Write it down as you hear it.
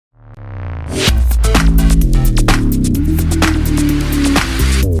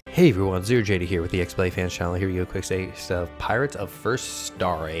Hey everyone, Zero JD here with the XBLA Fans channel. Here you go, quick taste of Pirates of First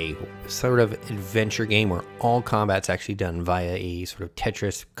Star, a sort of adventure game where all combat's actually done via a sort of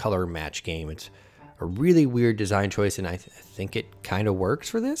Tetris color match game. It's a really weird design choice, and I think it kind of works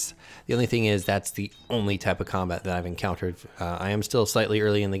for this. The only thing is that's the only type of combat that I've encountered. I am still slightly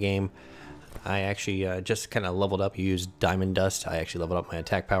early in the game. I actually just kind of leveled up. You use Diamond Dust. I actually leveled up my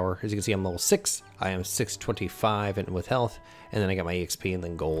attack power. As you can see, I'm level 6. I am 625 and with health, and then I got my EXP and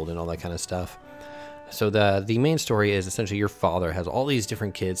then gold and all that kind of stuff. So the main story is essentially your father has all these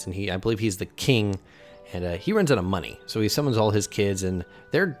different kids, and I believe he's the king, and he runs out of money. So he summons all his kids, and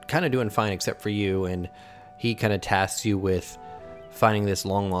they're kind of doing fine except for you, and he kind of tasks you with finding this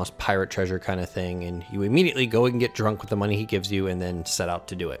long-lost pirate treasure kind of thing, and you immediately go and get drunk with the money he gives you and then set out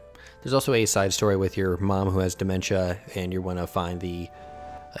to do it. There's also a side story with your mom who has dementia, and you want to find the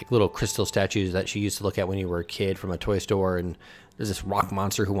little crystal statues that she used to look at when you were a kid from a toy store, and there's this rock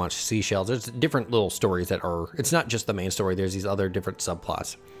monster who wants seashells. There's different little stories that are, it's not just the main story, there's these other different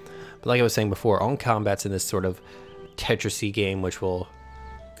subplots. But like I was saying before, all combat's in this sort of Tetris-y game, which will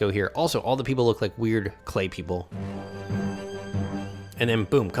go here. Also, all the people look like weird clay people. And then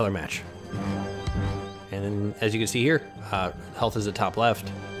boom, color match. And then as you can see here, health is the top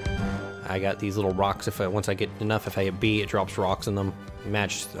left. I got these little rocks. Once I get enough, if I hit B, it drops rocks in them.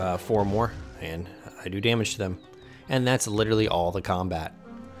 Match 4 more, and I do damage to them. And that's literally all the combat.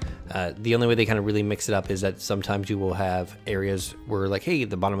 The only way they kind of really mix it up is that sometimes you will have areas where, like, hey,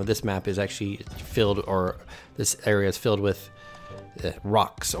 the bottom of this map is actually filled, or this area is filled with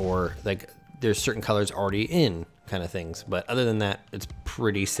rocks, or like there's certain colors already in kind of things. But other than that, it's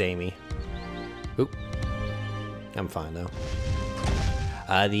pretty samey. Oop. I'm fine though.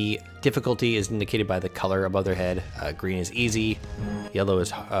 The difficulty is indicated by the color above their head. Green is easy, yellow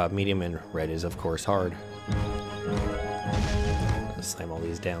is medium, and red is, of course, hard. Let's slam all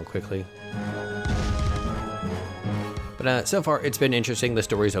these down quickly. But so far, it's been interesting. The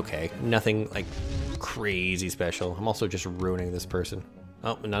story's okay. Nothing, like, crazy special. I'm also just ruining this person.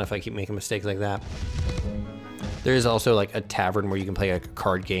 Oh, not if I keep making mistakes like that. There is also, like, a tavern where you can play, like, a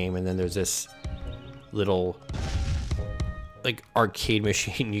card game, and then there's this little, like, arcade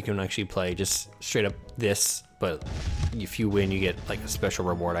machine you can actually play just straight up this, but if you win you get like a special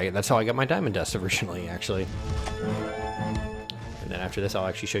reward. That's how I got my Diamond Dust originally, actually. And then after this I'll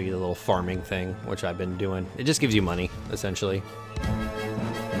actually show you the little farming thing, which I've been doing. It just gives you money, essentially.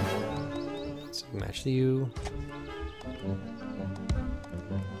 Let's match you.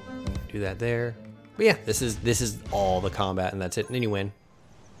 Do that there. But yeah, this is all the combat, and that's it, and then you win.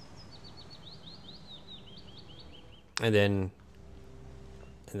 And then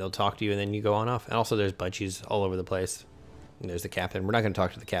they'll talk to you, and then you go on off. And also there's budgies all over the place. And there's the captain. We're not going to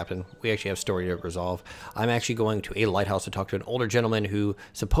talk to the captain. We actually have a story to resolve. I'm actually going to a lighthouse to talk to an older gentleman who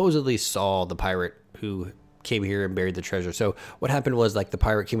supposedly saw the pirate who came here and buried the treasure. So what happened was, like, the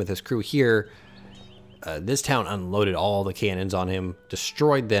pirate came with his crew here. This town unloaded all the cannons on him,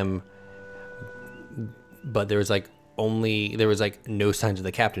 destroyed them. But there was like no signs of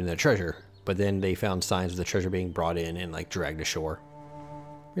the captain and the treasure. But then they found signs of the treasure being brought in and, like, dragged ashore.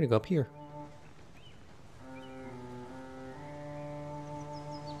 We're gonna go up here.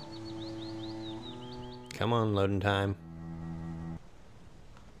 Come on, loading time.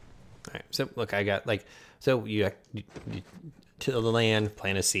 Alright, so look, I got, like, so you till the land,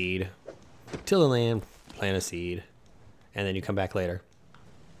 plant a seed. Till the land, plant a seed. And then you come back later.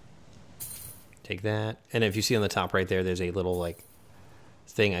 Take that. And if you see on the top right there, there's a little, like,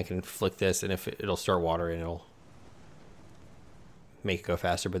 thing. I can flick this, and if it'll start watering, it'll make it go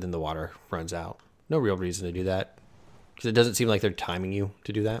faster, but then the water runs out. No real reason to do that, because it doesn't seem like they're timing you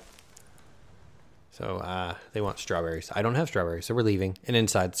to do that. So they want strawberries. I don't have strawberries, so we're leaving. And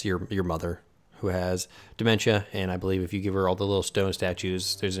inside's your mother, who has dementia, and I believe if you give her all the little stone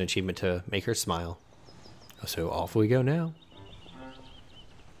statues, there's an achievement to make her smile. So off we go now.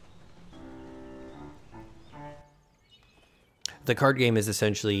 The card game is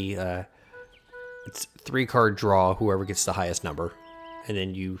essentially, it's 3-card draw, whoever gets the highest number. And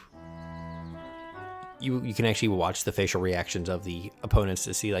then you can actually watch the facial reactions of the opponents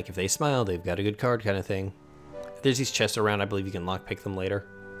to see, like, if they smile, they've got a good card kind of thing. There's these chests around. I believe you can lockpick them later.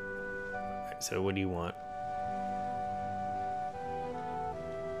 Right, so what do you want?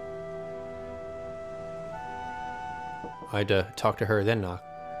 I had to talk to her, then knock.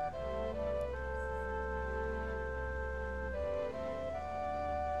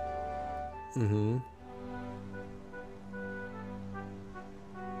 Mm-hmm.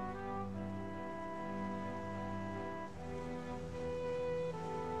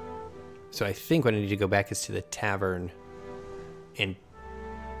 So I think what I need to go back is to the tavern and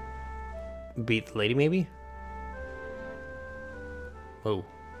beat the lady, maybe? Whoa.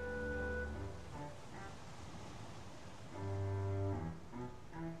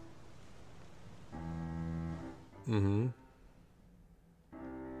 Mm-hmm.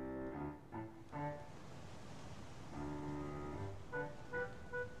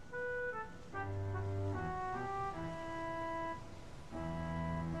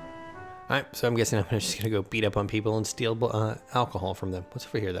 Alright, so I'm guessing I'm just gonna go beat up on people and steal alcohol from them. What's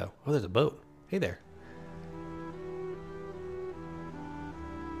over here, though? Oh, there's a boat. Hey there.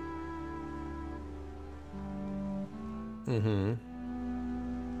 Mm-hmm.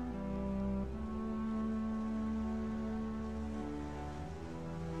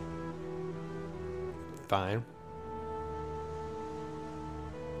 Fine.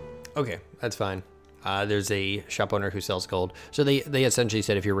 Okay, that's fine. There's a shop owner who sells gold. So they essentially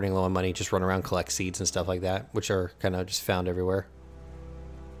said if you're running low on money, just run around, collect seeds and stuff like that, which are kind of just found everywhere.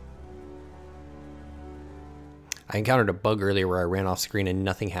 I encountered a bug earlier where I ran off screen and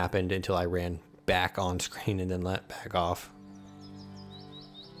nothing happened until I ran back on screen and then let back off.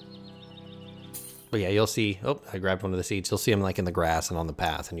 But yeah, you'll see, oh, I grabbed one of the seeds. You'll see them like in the grass and on the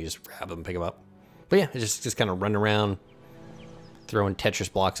path and you just grab them and pick them up. But yeah, just kind of run around, throwing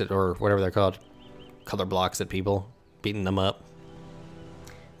Tetris blocks at, or whatever they're called, color blocks at people, beating them up,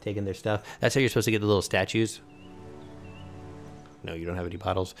 taking their stuff. That's how you're supposed to get the little statues. No, you don't have any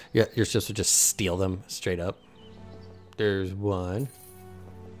bottles. Yeah, you're supposed to just steal them straight up. There's one.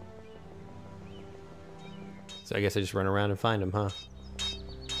 So I guess I just run around and find them, huh?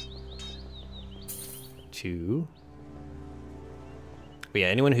 Two. But yeah,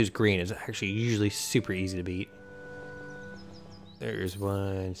 anyone who's green is actually usually super easy to beat. There's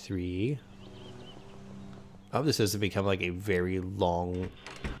 1, 3. Oh, this has become like a very long...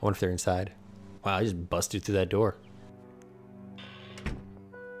 I wonder if they're inside. Wow, I just busted through that door.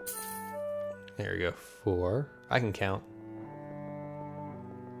 There we go. 4. I can count.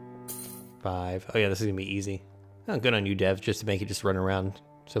 5. Oh yeah, this is gonna be easy. Oh, good on you, Dev, just to make it just run around.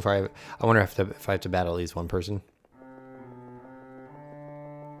 So far, I wonder if I have to battle at least one person.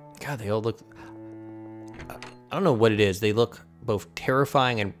 God, they all look... I don't know what it is. They look both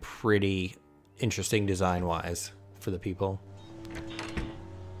terrifying and pretty interesting design-wise for the people.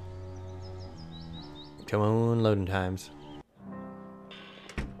 Come on, loading times.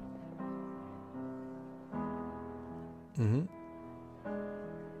 Mm-hmm.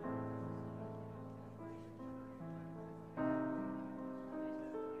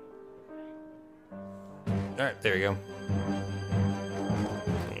 Alright, there you go.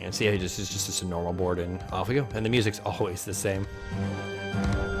 And see how this is just a normal board and off we go. And the music's always the same,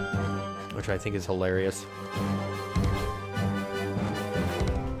 which I think is hilarious.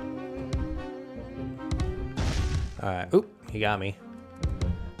 Alright, oop, he got me.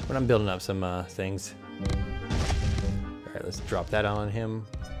 But I'm building up some things. Alright, let's drop that on him.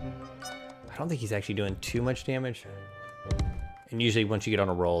 I don't think he's actually doing too much damage. And usually once you get on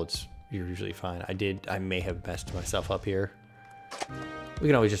a roll, you're usually fine. I may have messed myself up here. We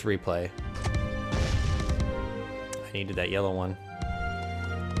can always just replay. I needed that yellow one.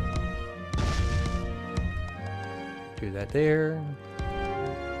 Do that there.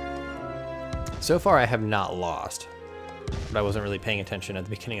 So far I have not lost, but I wasn't really paying attention at the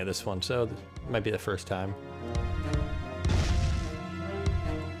beginning of this one, so it might be the first time.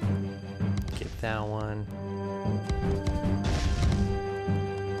 Get that one.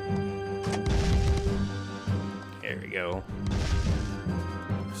 There we go.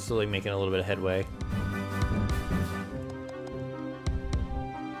 Slowly making a little bit of headway.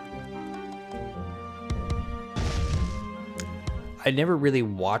 I never really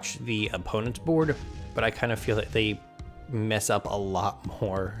watch the opponent's board, but I kind of feel that they mess up a lot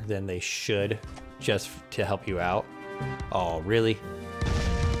more than they should just to help you out. Oh, really?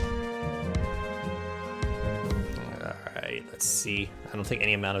 Alright, let's see. I don't think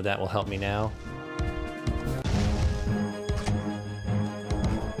any amount of that will help me now.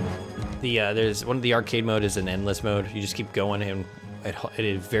 There's one of the arcade mode is an endless mode. You just keep going and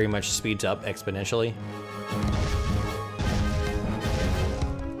it very much speeds up exponentially.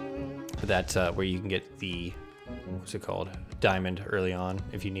 But that's where you can get the, what's it called? Diamond early on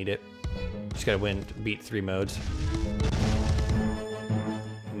if you need it. Just gotta beat 3 modes.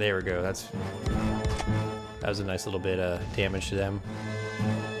 There we go. That was a nice little bit of damage to them.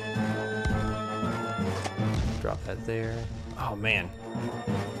 Drop that there. Oh man.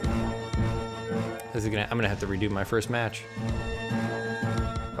 I'm gonna have to redo my first match.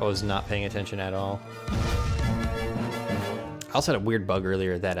 I was not paying attention at all. I also had a weird bug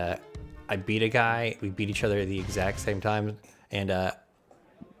earlier that I beat a guy. We beat each other at the exact same time, and I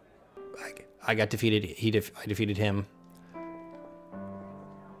I got defeated. I defeated him.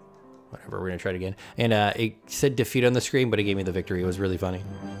 Whatever, we're gonna try it again. And it said defeat on the screen, but it gave me the victory. It was really funny.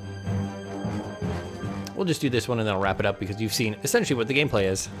 We'll just do this one and then I'll wrap it up because you've seen essentially what the gameplay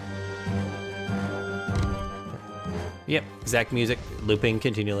is. Yep, exact music, looping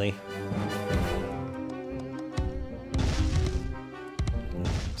continually.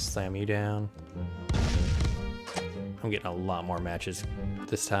 Slam you down. I'm getting a lot more matches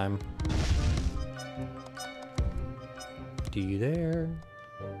this time. Do you there?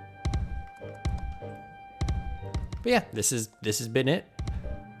 But yeah, this has been it.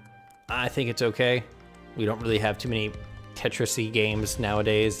 I think it's okay. We don't really have too many Tetris-y games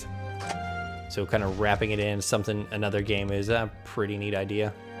nowadays. So kind of wrapping it in another game is a pretty neat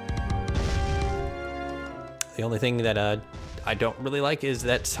idea. The only thing that I don't really like is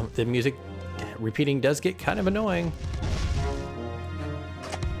that the music repeating does get kind of annoying.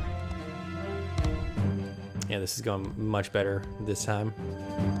 Yeah, this is going much better this time.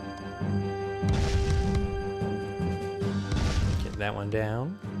 Get that one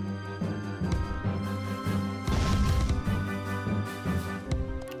down.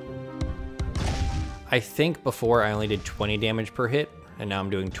 I think before I only did 20 damage per hit, and now I'm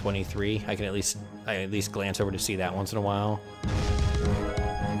doing 23. I at least glance over to see that once in a while.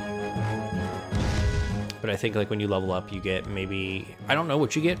 But I think like when you level up, you get maybe, I don't know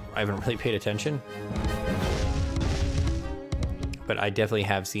what you get. I haven't really paid attention. But I definitely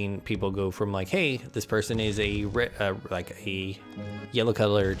have seen people go from like, hey, this person is like a yellow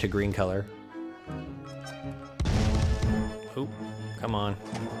color to green color. Oh, come on.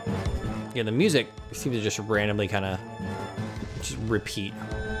 Yeah, the music seems to just randomly kind of just repeat.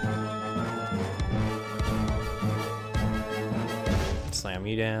 Slam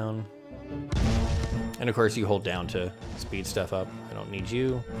you down. And of course you hold down to speed stuff up. I don't need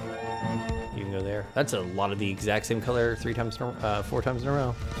you. You can go there. That's a lot of the exact same color 4 times in a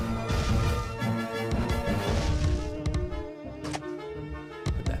row.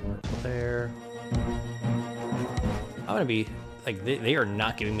 Put that purple there. I'm gonna be like, they are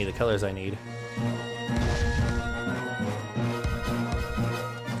not giving me the colors I need.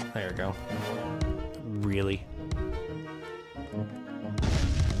 There we go. Really?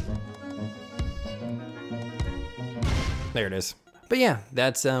 There it is. But yeah,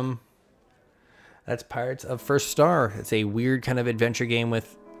 that's Pirates of First Star. It's a weird kind of adventure game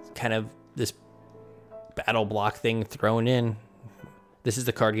with kind of this battle block thing thrown in. This is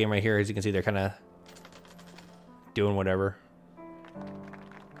the card game right here. As you can see, they're kind of doing whatever.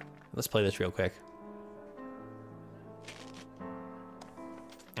 Let's play this real quick.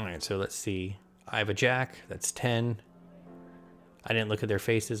 All right, so let's see. I have a jack. That's 10. I didn't look at their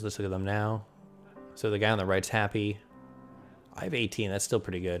faces. Let's look at them now. So the guy on the right's happy. I have 18. That's still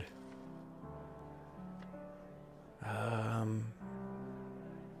pretty good.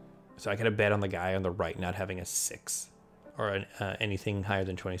 So I got a bet on the guy on the right not having a 6 or anything higher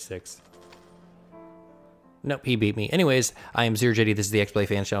than 26. Nope, he beat me. Anyways, I am Zero JD. This is the XBLA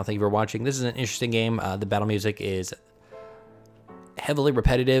Fans Channel. Thank you for watching. This is an interesting game. The battle music is heavily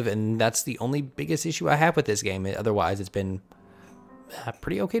repetitive, and that's the only biggest issue I have with this game. Otherwise, it's been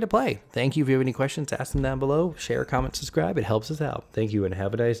pretty okay to play. Thank you. If you have any questions, ask them down below. Share, comment, subscribe. It helps us out. Thank you, and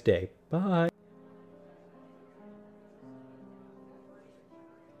have a nice day. Bye.